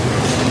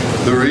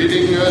The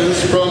reading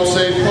is from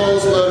St.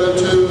 Paul's letter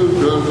to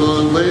the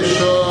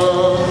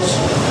Galatians.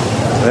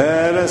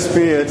 Let us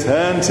be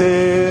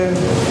attentive.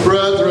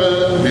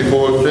 Brethren,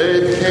 before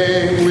faith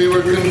came, we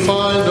were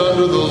confined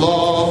under the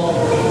law,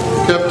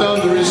 kept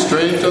under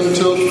restraint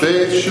until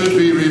faith should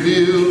be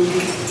revealed,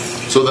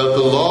 so that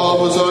the law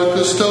was our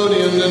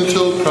custodian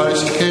until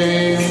Christ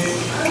came,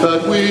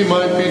 that we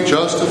might be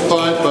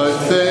justified by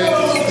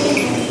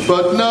faith.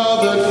 But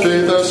now that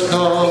faith has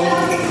come,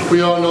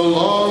 we are no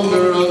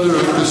longer under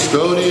a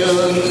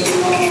custodian,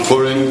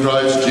 for in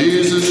Christ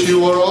Jesus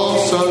you are all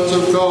sons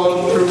of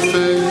God through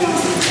faith.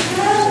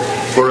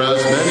 For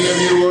as many of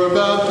you who are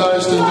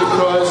baptized into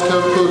Christ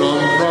have put on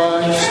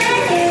Christ.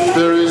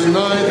 There is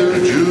neither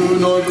Jew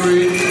nor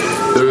Greek,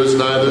 there is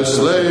neither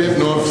slave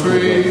nor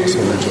free,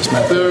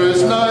 there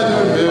is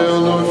neither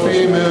male nor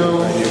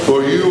female,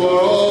 for you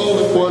are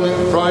all one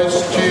in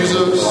Christ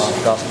Jesus.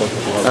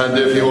 And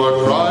if you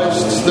are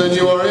Christ's, then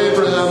you are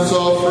Abraham's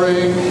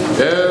offspring,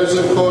 heirs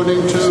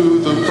according to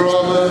the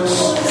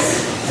promise.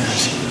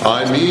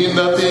 I mean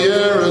that the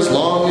heir, as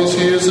long as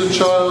he is a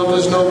child,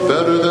 is no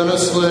better than a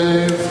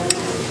slave,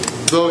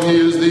 though he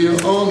is the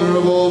owner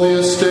of all the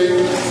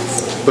estate.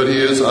 But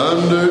he is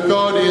under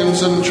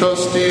guardians and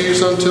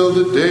trustees until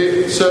the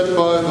date set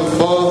by the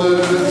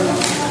Father.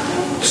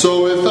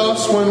 So with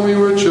us, when we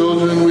were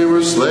children, we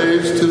were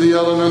slaves to the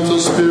elemental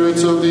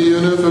spirits of the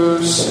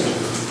universe.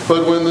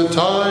 But when the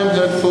time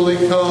had fully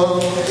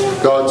come,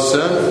 God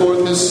sent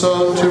forth His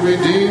Son to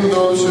redeem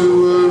those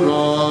who were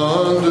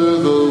under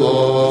the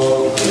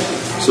law,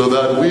 so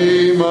that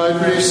we might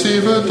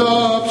receive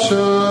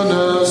adoption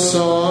as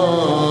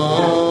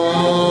sons.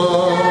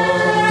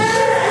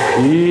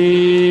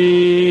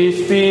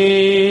 Peace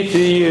be to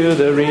you,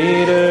 the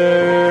reader.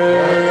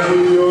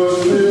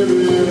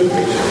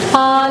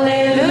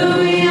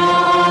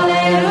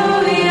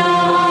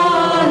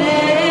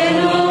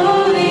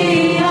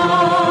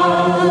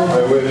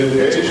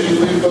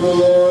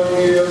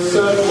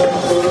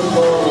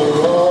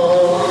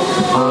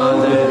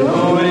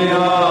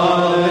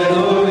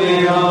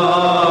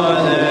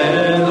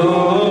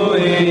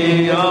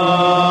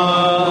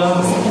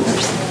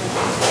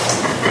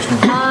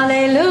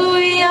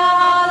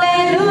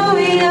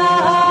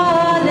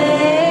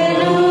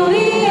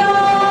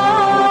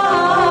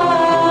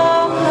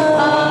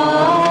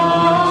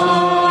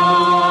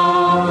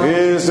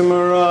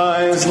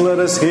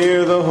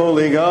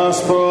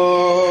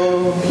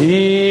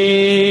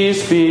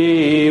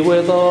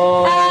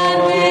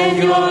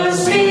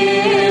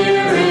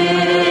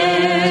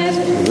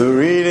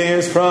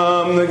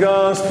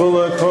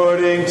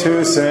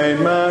 Saint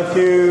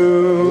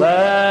Matthew.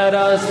 Let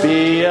us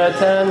be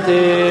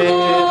attentive.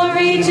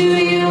 Glory to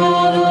you, O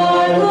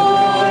Lord,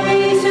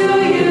 glory to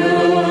you.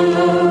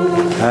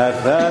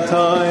 At that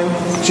time,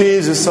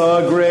 Jesus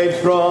saw a great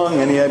throng,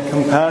 and he had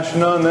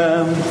compassion on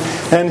them,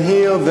 and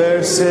healed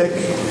their sick.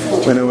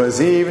 When it was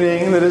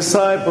evening, the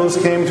disciples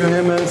came to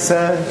him and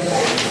said,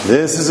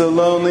 "This is a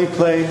lonely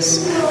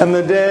place, and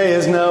the day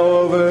is now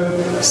over.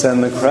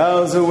 Send the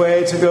crowds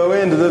away to go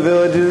into the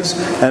villages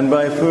and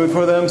buy food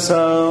for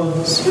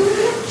themselves."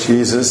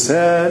 Jesus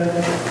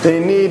said, "They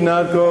need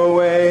not go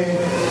away.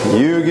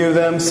 You give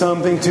them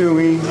something to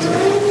eat."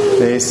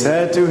 They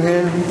said to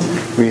him,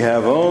 "We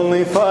have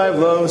only 5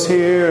 loaves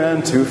here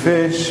and 2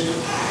 fish."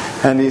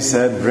 And he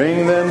said,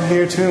 "Bring them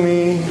here to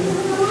me."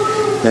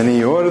 Then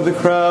he ordered the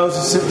crowds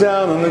to sit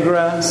down on the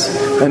grass,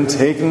 and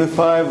taking the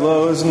 5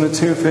 loaves and the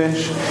 2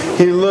 fish,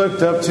 he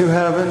looked up to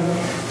heaven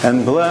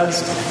and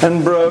blessed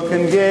and broke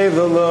and gave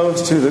the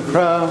loaves to the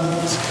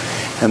crowds.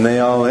 And they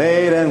all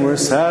ate and were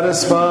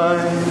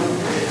satisfied.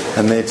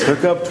 And they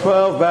took up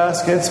 12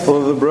 baskets full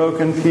of the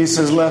broken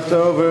pieces left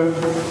over.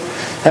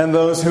 And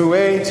those who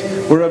ate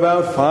were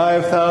about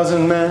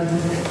 5,000 men,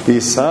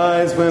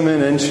 besides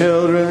women and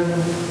children.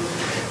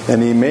 Then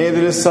he made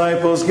the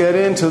disciples get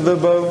into the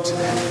boat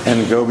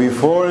and go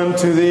before him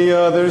to the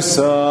other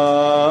side,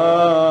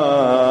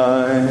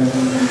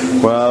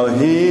 while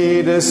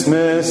he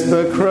dismissed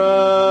the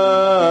crowds.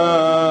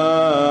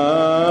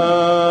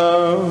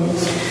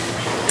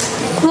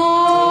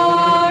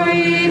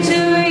 Glory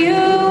to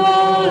you,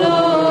 O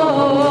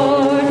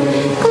Lord.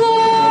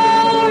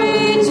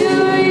 Glory to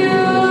you.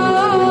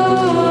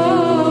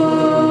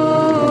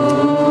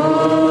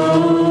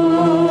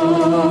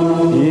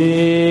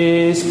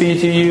 Peace be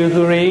to you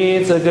who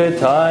reads the good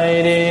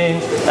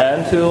tidings,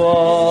 and to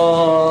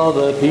all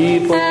the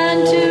people.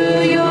 And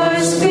to your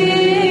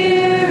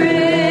spirit.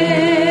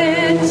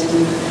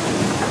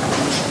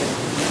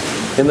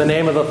 In the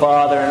name of the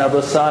Father, and of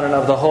the Son, and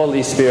of the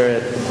Holy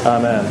Spirit.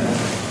 Amen.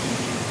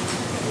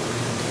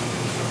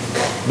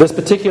 This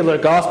particular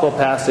gospel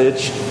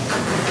passage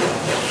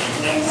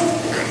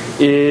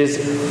is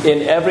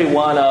in every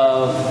one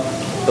of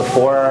the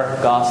 4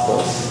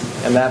 gospels,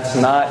 and that's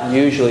not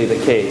usually the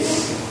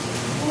case.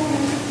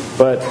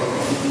 But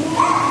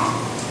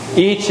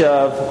each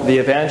of the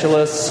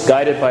evangelists,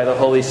 guided by the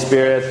Holy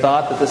Spirit,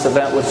 thought that this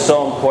event was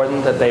so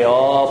important that they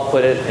all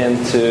put it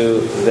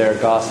into their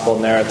gospel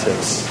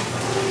narratives.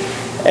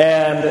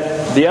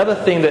 And the other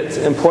thing that's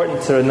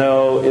important to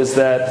know is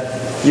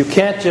that you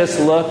can't just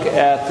look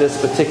at this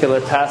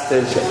particular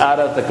passage out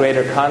of the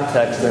greater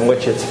context in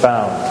which it's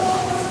found.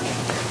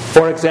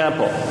 For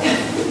example,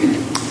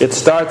 it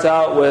starts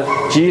out with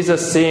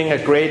Jesus seeing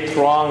a great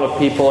throng of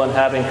people and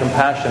having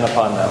compassion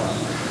upon them.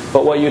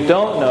 But what you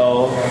don't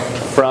know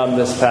from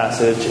this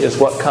passage is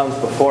what comes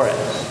before it.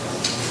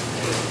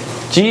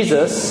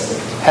 Jesus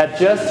had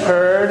just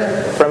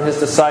heard from his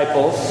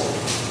disciples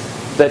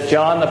that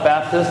John the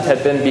Baptist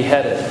had been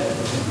beheaded.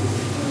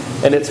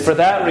 And it's for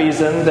that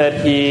reason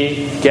that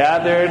he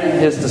gathered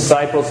his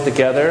disciples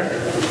together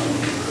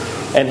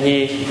and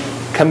he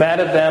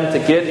commanded them to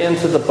get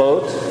into the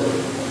boat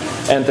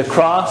and to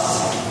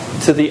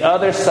cross to the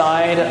other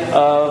side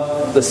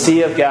of the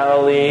Sea of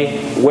Galilee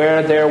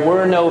where there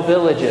were no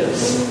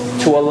villages,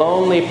 to a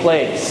lonely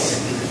place,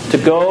 to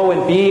go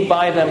and be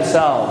by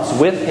themselves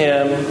with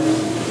him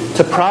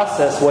to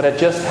process what had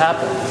just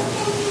happened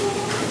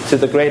to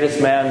the greatest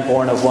man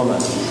born of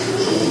woman.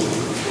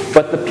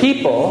 But the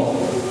people,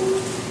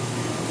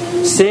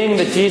 seeing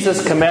that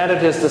Jesus commanded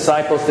his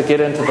disciples to get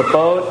into the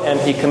boat and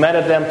he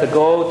commanded them to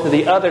go to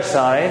the other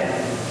side,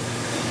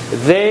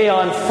 they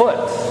on foot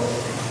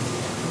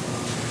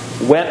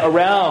went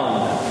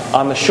around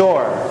on the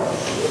shore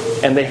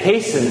and they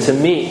hastened to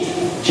meet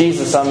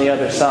Jesus on the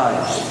other side.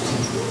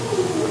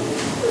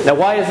 Now,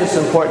 why is this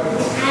important?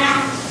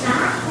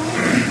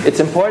 It's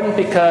important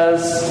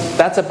because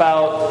that's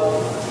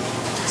about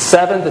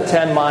 7 to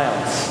 10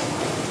 miles.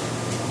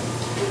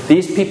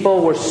 These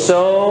people were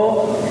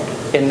so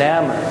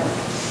enamored.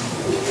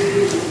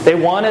 They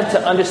wanted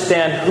to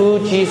understand who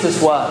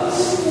Jesus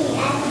was.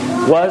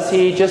 Was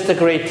he just a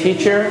great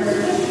teacher?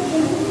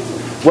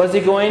 Was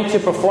he going to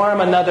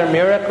perform another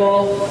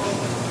miracle?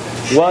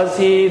 Was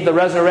he the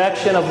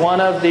resurrection of one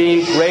of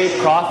the great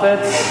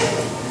prophets?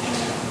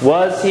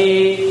 Was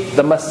he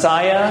the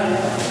Messiah?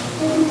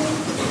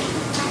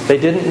 They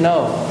didn't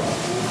know.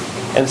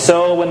 And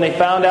so when they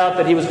found out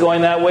that he was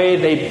going that way,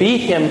 they beat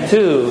him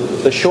to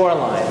the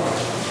shoreline.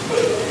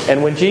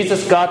 And when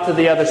Jesus got to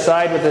the other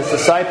side with his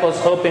disciples,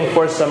 hoping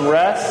for some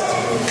rest,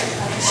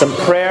 some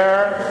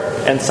prayer,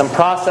 and some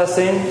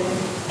processing,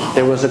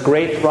 there was a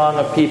great throng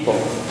of people.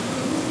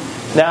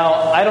 Now,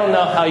 I don't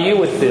know how you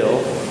would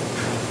feel,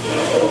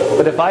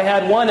 but if I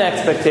had one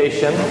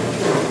expectation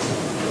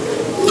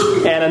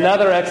and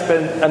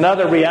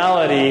another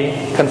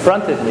reality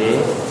confronted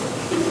me,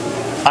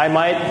 I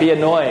might be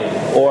annoyed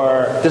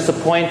or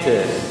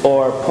disappointed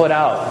or put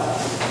out.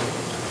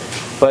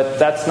 But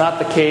that's not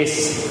the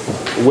case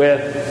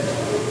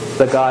with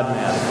the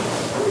God-man.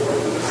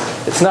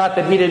 It's not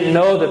that he didn't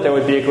know that there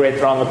would be a great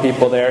throng of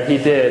people there. He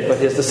did, but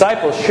his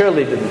disciples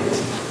surely didn't.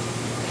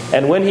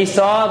 And when he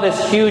saw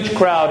this huge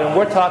crowd, and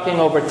we're talking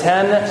over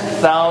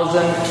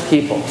 10,000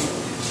 people,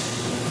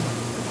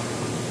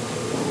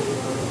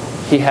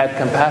 he had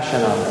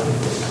compassion on them.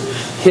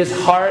 His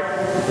heart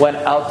went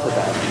out to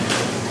them.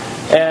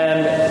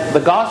 And the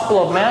Gospel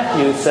of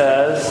Matthew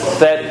says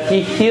that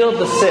he healed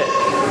the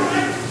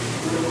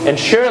sick. And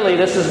surely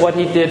this is what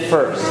he did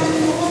first.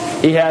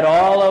 He had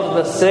all of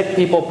the sick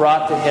people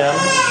brought to him,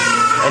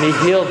 and he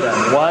healed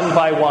them one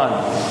by one.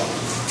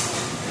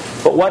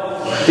 But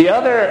what the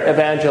other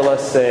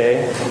evangelists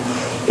say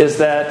is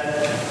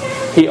that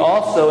he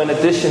also, in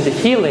addition to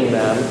healing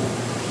them,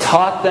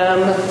 taught them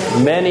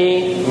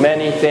many,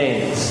 many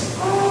things.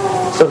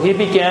 So he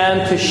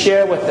began to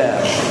share with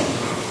them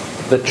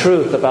the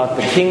truth about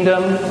the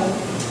kingdom,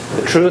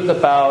 the truth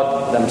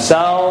about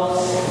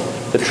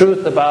themselves, the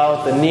truth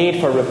about the need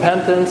for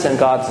repentance and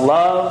God's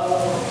love,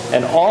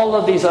 and all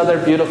of these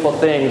other beautiful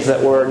things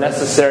that were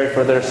necessary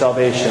for their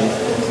salvation.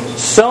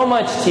 So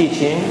much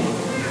teaching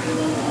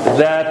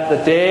that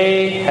the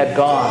day had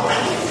gone,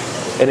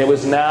 and it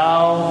was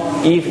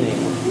now evening.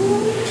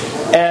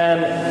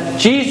 And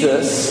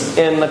Jesus,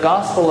 in the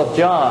Gospel of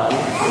John,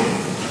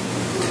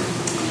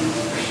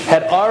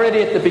 had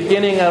already at the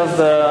beginning of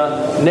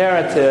the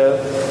narrative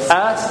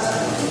asked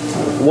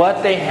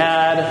what they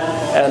had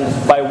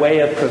and by way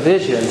of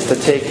provisions to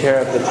take care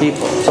of the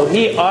people. So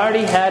he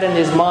already had in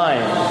his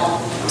mind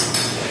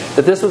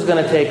that this was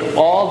going to take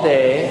all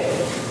day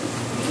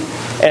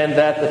and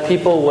that the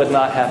people would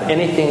not have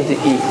anything to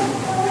eat.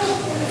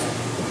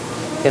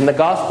 In the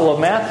Gospel of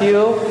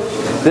Matthew,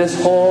 this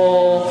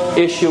whole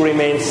issue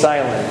remains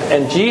silent.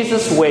 And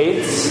Jesus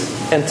waits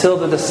until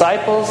the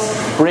disciples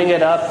bring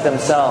it up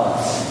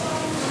themselves.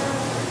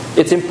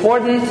 It's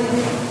important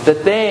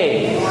that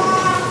they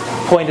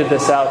pointed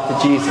this out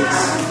to Jesus.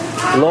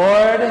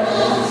 Lord,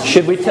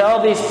 should we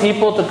tell these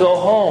people to go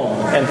home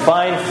and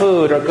find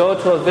food, or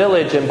go to a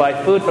village and buy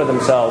food for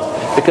themselves?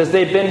 Because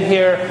they've been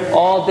here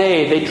all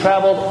day. They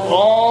traveled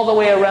all the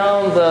way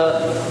around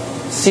the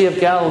Sea of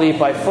Galilee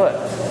by foot.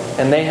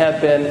 And they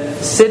have been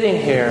sitting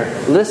here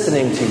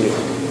listening to you.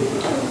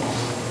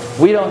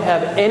 We don't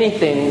have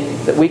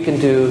anything that we can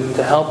do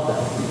to help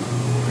them.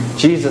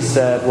 Jesus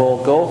said, well,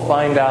 go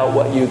find out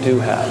what you do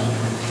have.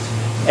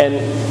 And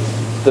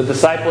the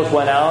disciples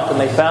went out and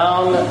they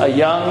found a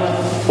young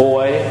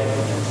boy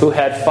who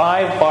had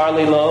 5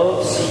 barley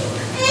loaves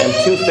and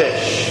 2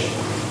 fish.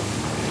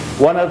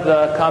 One of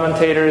the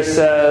commentators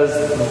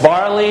says,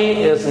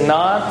 barley is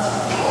not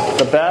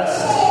the best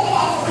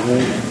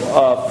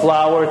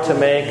flour to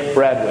make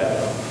bread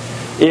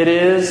with. It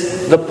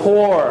is the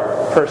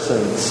poor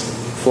person's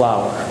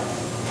flour.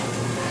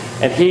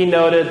 And he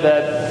noted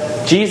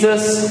that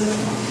Jesus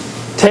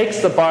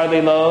takes the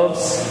barley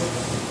loaves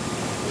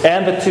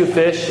and the 2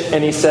 fish,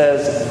 and he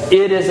says,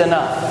 it is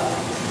enough.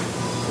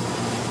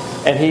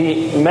 And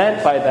he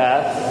meant by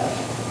that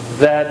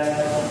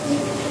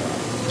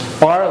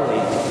barley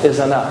is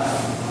enough.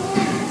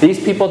 These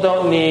people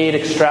don't need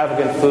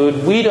extravagant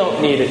food. We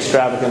don't need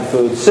extravagant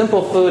food.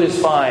 Simple food is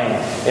fine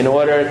in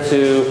order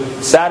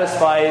to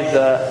satisfy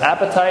the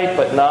appetite,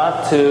 but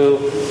not to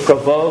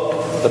provoke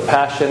the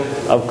passion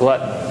of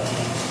gluttony.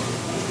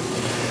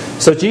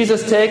 So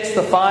Jesus takes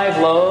the 5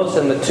 loaves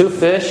and the 2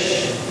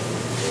 fish,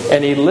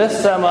 and he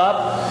lifts them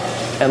up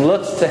and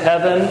looks to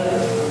heaven,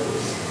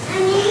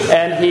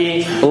 and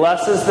he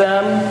blesses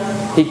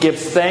them. He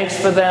gives thanks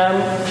for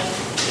them.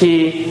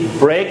 He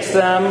breaks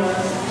them,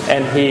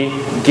 and he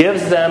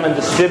gives them and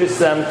distributes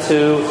them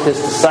to his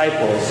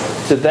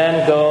disciples to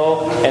then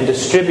go and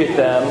distribute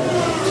them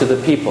to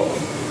the people.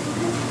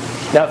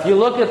 Now, if you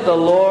look at the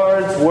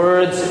Lord's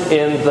words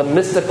in the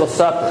mystical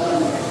supper,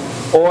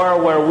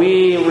 or where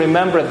we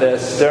remember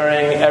this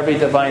during every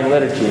divine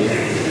liturgy,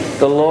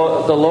 the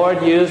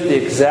Lord used the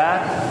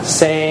exact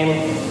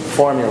same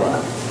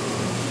formula.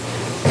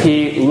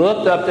 He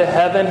looked up to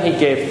heaven, he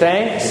gave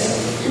thanks,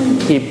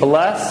 he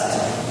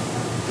blessed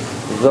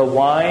the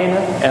wine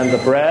and the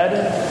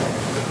bread,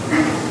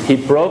 he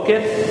broke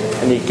it,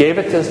 and he gave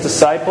it to his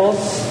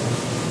disciples.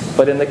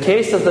 But in the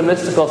case of the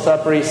mystical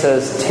supper, he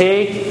says,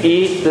 take,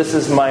 eat, this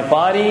is my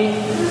body,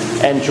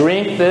 and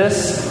drink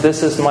this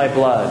is my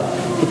blood.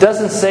 He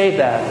doesn't say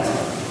that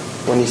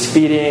when he's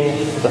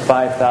feeding the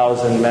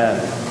 5,000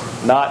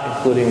 men, not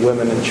including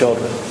women and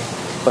children.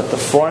 But the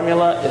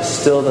formula is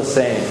still the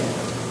same.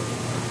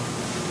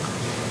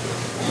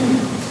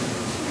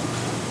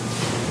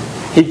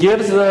 He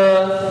gives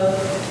the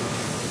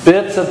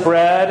bits of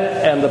bread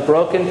and the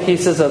broken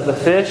pieces of the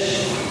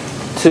fish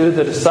to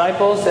the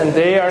disciples, and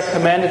they are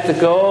commanded to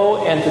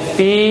go and to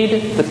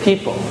feed the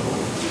people.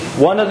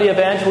 One of the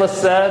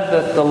evangelists said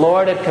that the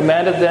Lord had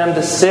commanded them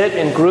to sit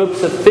in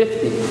groups of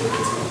 50.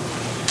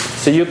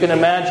 So you can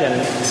imagine,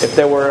 if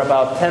there were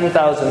about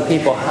 10,000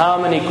 people,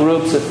 how many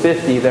groups of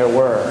 50 there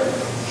were.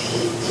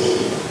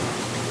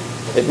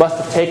 It must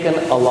have taken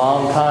a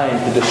long time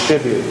to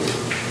distribute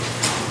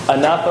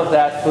enough of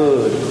that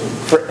food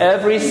for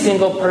every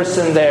single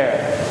person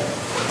there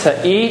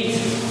to eat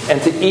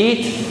and to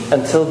eat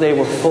until they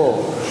were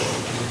full.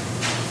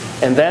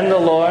 And then the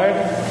Lord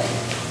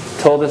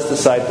told his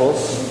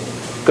disciples,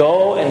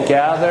 go and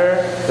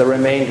gather the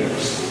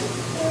remainders.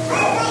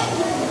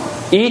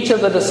 Each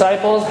of the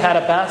disciples had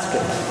a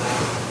basket.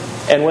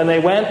 And when they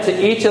went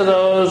to each of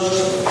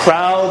those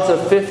crowds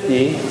of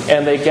 50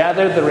 and they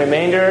gathered the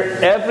remainder,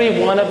 every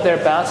one of their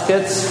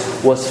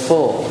baskets was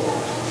full.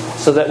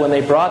 So that when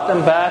they brought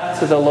them back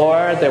to the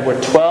Lord, there were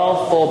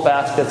 12 full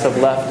baskets of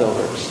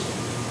leftovers.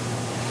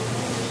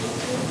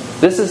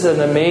 This is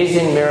an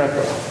amazing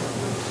miracle.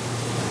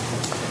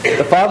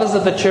 The fathers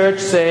of the church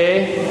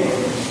say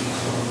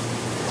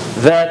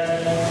that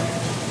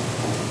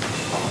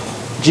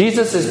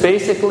Jesus is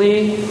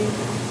basically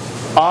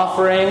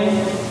offering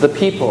the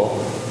people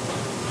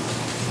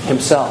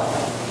himself.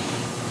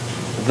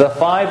 The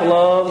 5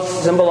 loaves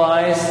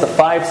symbolize the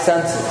 5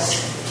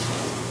 senses.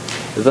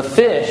 The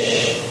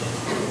fish,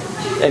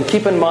 and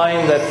keep in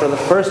mind that for the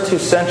first 2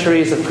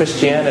 centuries of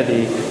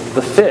Christianity,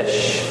 the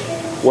fish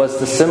was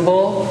the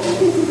symbol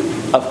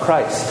of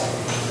Christ,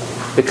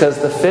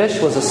 because the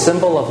fish was a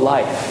symbol of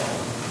life.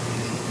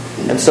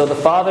 And so the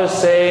fathers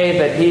say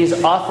that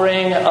he's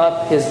offering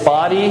up his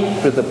body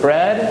through the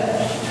bread,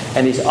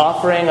 and he's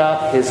offering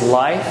up his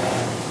life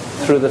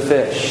through the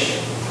fish.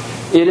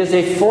 It is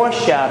a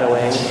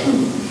foreshadowing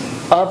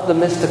of the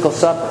mystical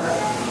supper,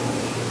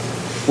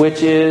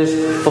 which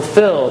is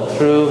fulfilled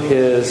through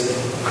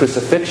his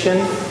crucifixion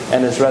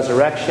and his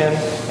resurrection,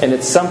 and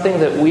it's something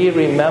that we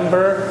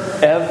remember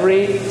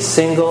every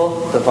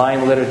single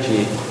divine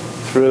liturgy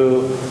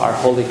through our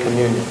Holy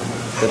Communion,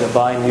 the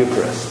Divine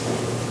Eucharist.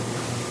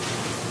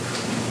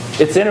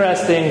 It's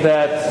interesting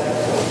that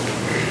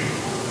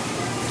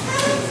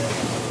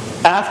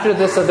after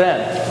this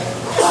event,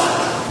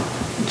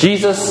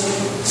 Jesus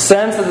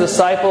sends the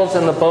disciples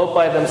in the boat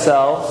by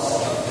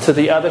themselves to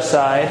the other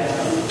side.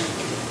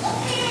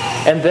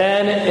 And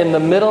then in the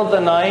middle of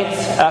the night,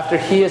 after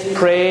he has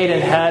prayed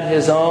and had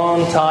his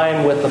own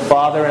time with the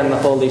Father and the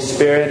Holy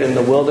Spirit in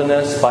the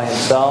wilderness by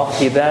himself,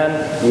 he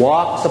then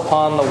walks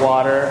upon the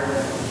water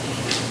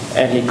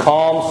and he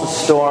calms the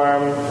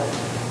storm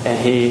and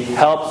he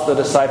helps the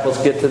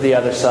disciples get to the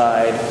other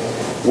side,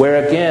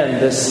 where again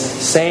this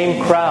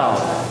same crowd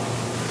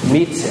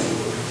meets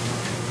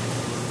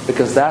him,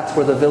 because that's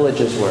where the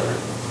villages were.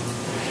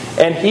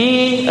 And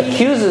he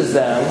accuses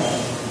them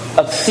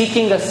of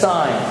seeking a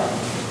sign.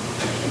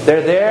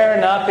 They're there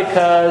not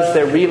because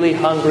they're really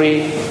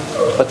hungry,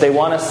 but they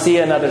want to see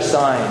another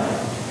sign.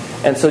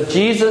 And so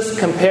Jesus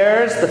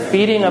compares the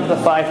feeding of the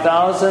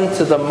 5,000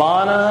 to the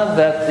manna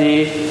that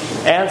the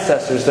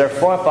ancestors, their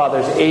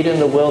forefathers, ate in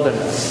the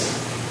wilderness.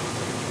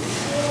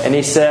 And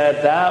he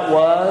said that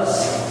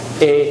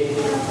was a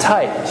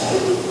type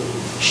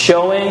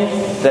showing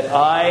that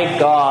I,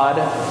 God,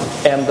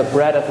 am the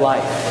bread of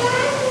life.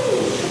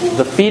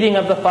 The feeding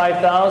of the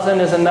 5,000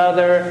 is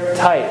another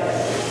type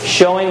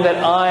showing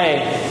that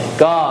I,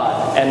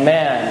 God, and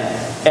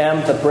man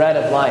am the bread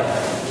of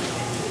life.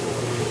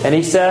 And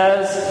he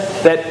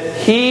says that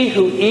he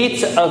who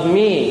eats of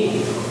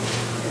me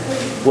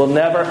will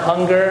never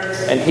hunger,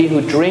 and he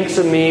who drinks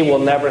of me will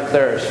never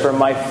thirst. For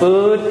my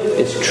food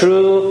is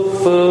true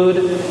food,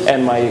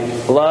 and my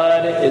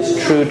blood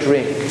is true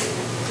drink.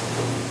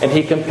 And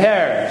he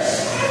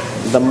compares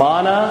the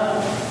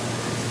manna,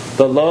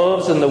 the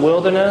loaves in the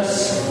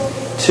wilderness,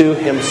 to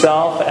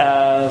himself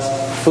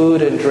as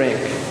food and drink.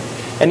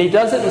 And he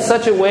does it in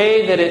such a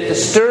way that it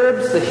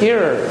disturbs the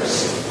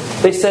hearers.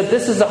 They said,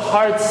 this is a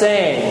hard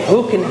saying.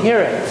 Who can hear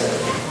it?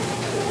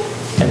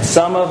 And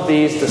some of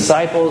these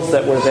disciples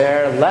that were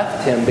there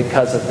left him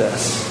because of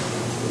this.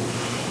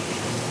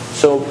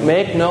 So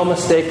make no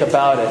mistake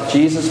about it.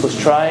 Jesus was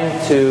trying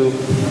to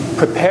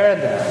prepare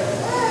them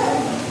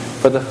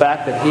for the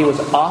fact that he was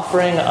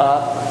offering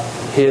up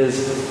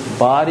his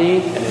body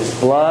and his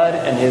blood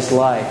and his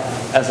life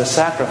as a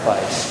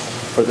sacrifice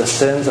for the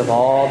sins of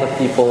all the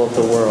people of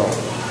the world.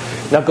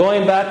 Now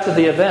going back to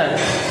the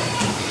event,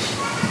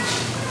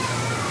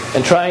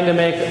 and trying to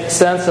make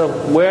sense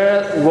of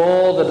where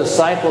role the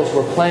disciples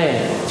were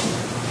playing.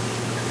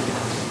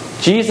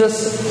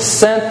 Jesus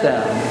sent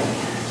them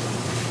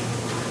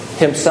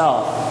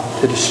himself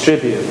to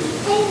distribute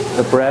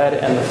the bread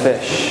and the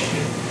fish,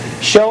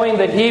 showing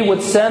that he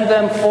would send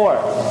them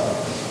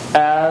forth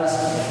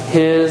as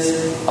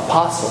his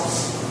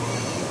apostles,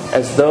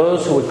 as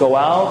those who would go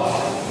out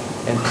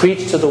and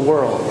preach to the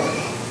world.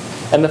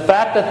 And the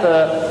fact that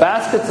the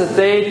baskets that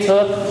they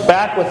took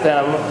back with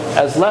them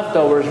as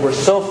leftovers were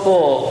so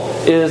full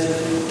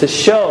is to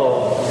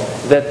show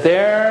that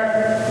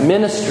their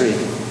ministry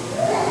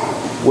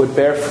would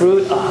bear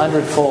fruit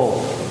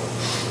 100-fold.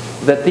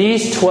 That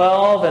these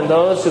 12 and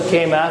those who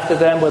came after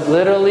them would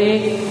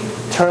literally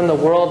turn the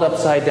world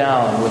upside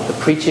down with the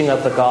preaching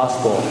of the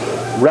gospel,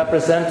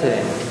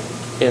 representing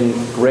in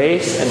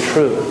grace and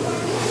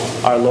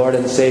truth our Lord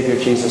and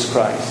Savior Jesus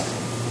Christ.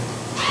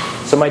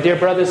 So my dear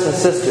brothers and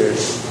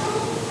sisters,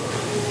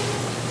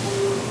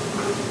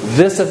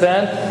 this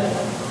event,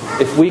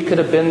 if we could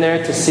have been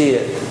there to see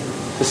it,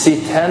 to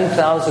see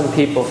 10,000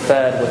 people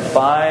fed with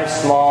 5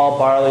 small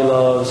barley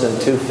loaves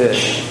and 2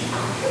 fish,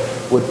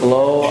 would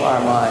blow our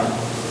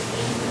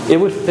mind. It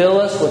would fill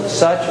us with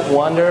such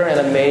wonder and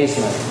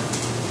amazement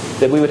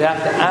that we would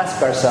have to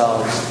ask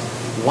ourselves,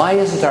 why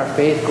isn't our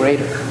faith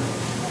greater?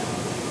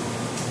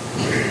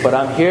 But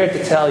I'm here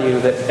to tell you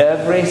that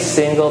every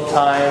single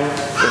time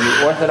in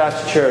the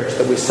Orthodox Church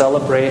that we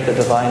celebrate the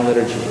Divine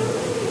Liturgy,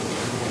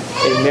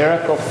 a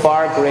miracle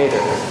far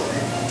greater,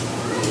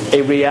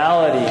 a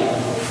reality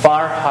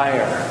far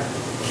higher,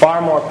 far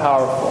more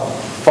powerful,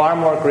 far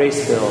more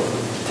grace-filled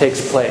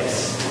takes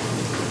place.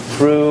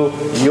 Through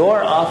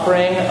your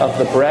offering of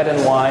the bread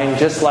and wine,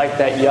 just like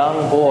that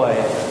young boy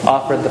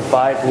offered the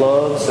 5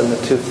 loaves and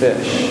the 2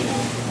 fish.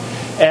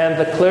 And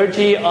the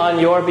clergy on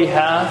your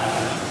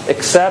behalf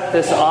accept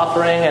this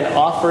offering and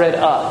offer it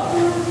up,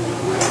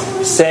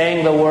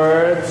 saying the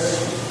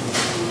words,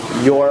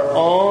 your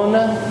own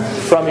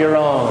from your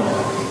own.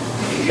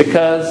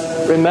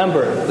 Because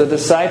remember, the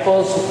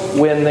disciples,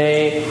 when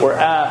they were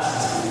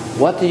asked,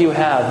 what do you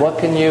have? What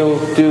can you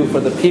do for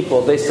the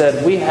people? They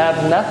said, we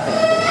have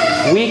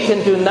nothing. We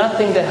can do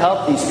nothing to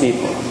help these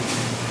people.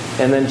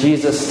 And then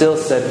Jesus still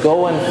said,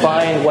 go and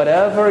find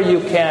whatever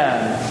you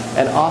can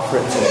and offer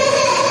it to me.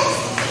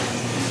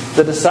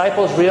 The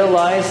disciples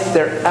realized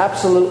their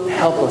absolute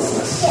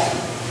helplessness.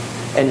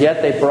 And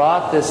yet they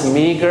brought this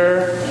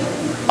meager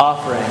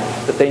offering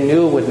that they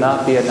knew would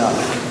not be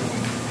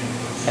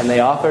enough. And they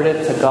offered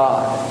it to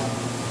God.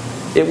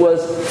 It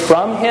was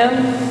from Him,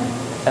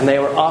 and they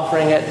were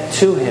offering it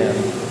to Him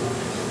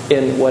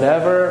in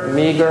whatever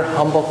meager,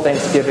 humble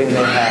thanksgiving they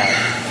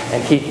had.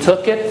 And He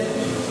took it,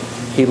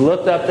 He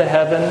looked up to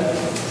heaven,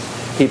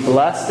 He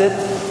blessed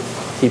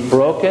it, He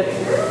broke it,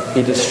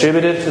 He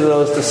distributed it to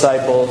those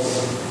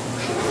disciples,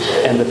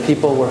 and the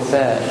people were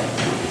fed.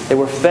 They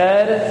were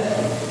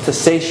fed to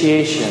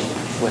satiation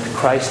with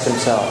Christ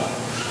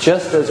Himself.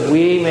 Just as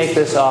we make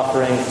this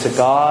offering to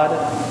God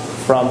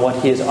from what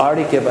He has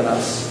already given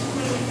us,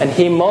 and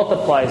He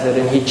multiplies it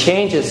and He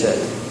changes it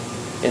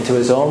into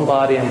His own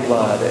body and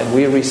blood, and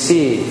we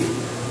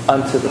receive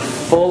unto the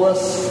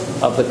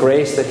fullest of the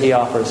grace that He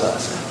offers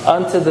us,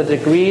 unto the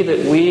degree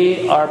that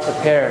we are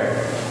prepared,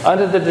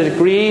 unto the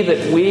degree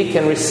that we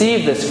can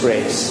receive this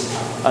grace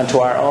unto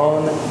our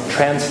own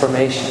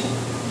transformation.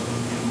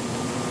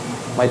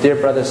 My dear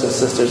brothers and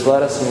sisters,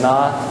 let us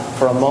not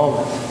for a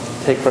moment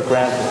take for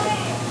granted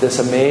this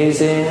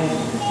amazing,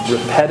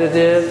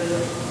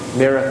 repetitive,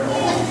 miracle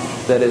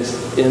that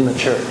is in the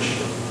church.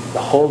 The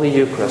Holy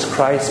Eucharist,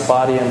 Christ's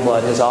body and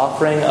blood, His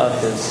offering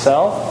of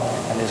Himself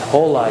and His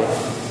whole life,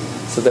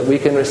 so that we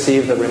can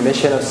receive the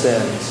remission of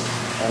sins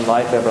and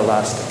life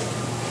everlasting.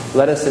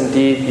 Let us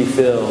indeed be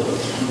filled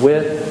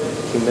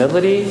with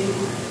humility,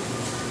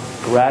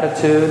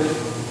 gratitude,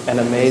 and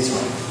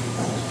amazement.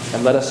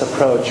 And let us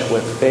approach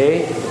with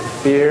faith,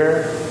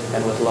 fear,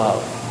 and with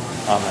love.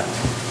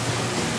 Amen.